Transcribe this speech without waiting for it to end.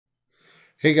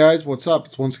Hey guys, what's up?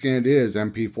 It's once again, it is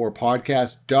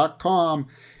mp4podcast.com.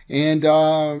 And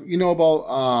you know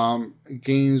about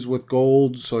games with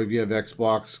gold. So if you have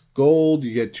Xbox Gold,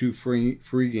 you get two free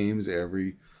games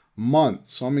every month.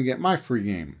 So I'm gonna get my free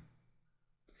game.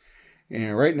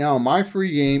 And right now my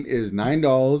free game is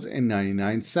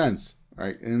 $9.99.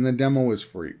 Right, and the demo is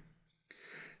free.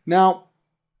 Now,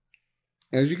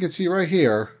 as you can see right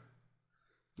here,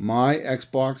 my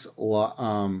Xbox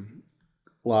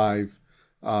Live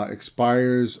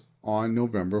expires on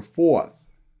November 4th.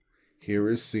 Here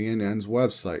is CNN's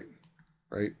website,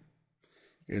 right?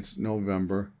 It's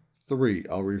November 3.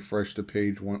 I'll refresh the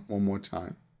page one more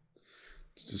time.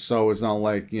 So it's not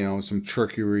like, some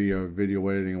trickery or video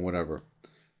editing or whatever.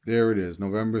 There it is,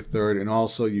 November 3rd. And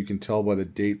also you can tell by the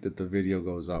date that the video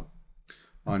goes up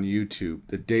on YouTube.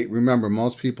 The date, remember,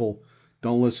 most people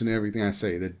don't listen to everything I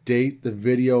say. The date, the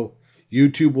video,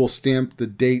 YouTube will stamp the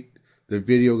date the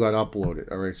video got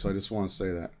uploaded. All right, so I just want to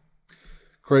say that.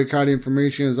 Credit card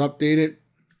information is updated.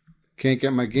 Can't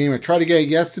get my game. I tried to get it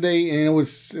yesterday, and it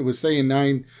was saying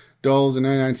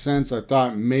 $9.99. I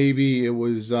thought maybe it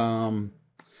was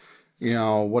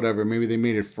whatever. Maybe they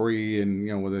made it free,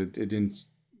 and whether it didn't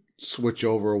switch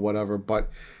over or whatever. But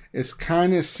it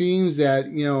kind of seems that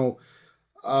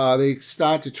they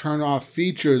start to turn off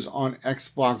features on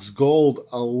Xbox Gold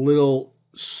a little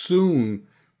soon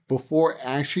before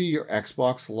actually your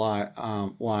Xbox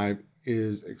Live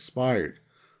is expired.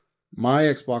 My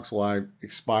Xbox Live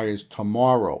expires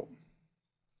tomorrow.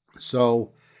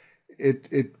 So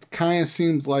it kind of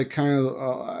seems like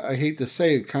I hate to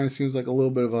say it, kind of seems like a little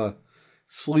bit of a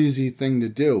sleazy thing to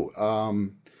do. I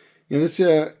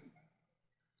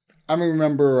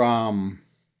remember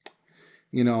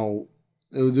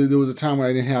there was a time when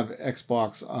I didn't have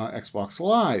Xbox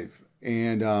Live,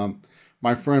 and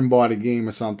my friend bought a game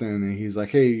or something, and he's like,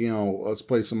 hey, let's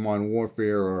play some Modern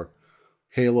Warfare or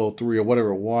Halo 3 or whatever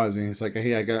it was. And he's like,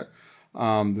 hey, I got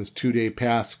this 2-day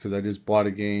pass because I just bought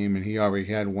a game, and he already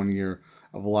had 1 year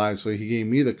of Live. So he gave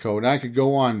me the code. I could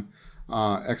go on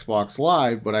Xbox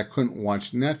Live, but I couldn't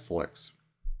watch Netflix.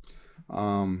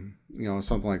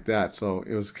 Something like that. So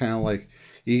it was kind of like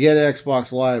you get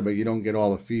Xbox Live, but you don't get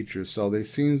all the features. So they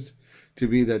seems to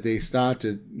be that they start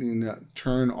to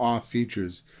turn off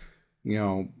features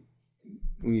when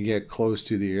you get close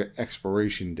to the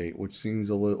expiration date, which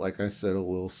seems a little, like I said, a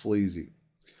little sleazy.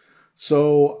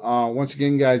 So once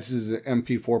again, guys, this is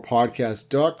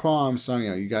mp4podcast.com signing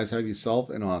out. You guys have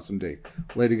yourself an awesome day.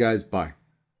 Later, guys. Bye.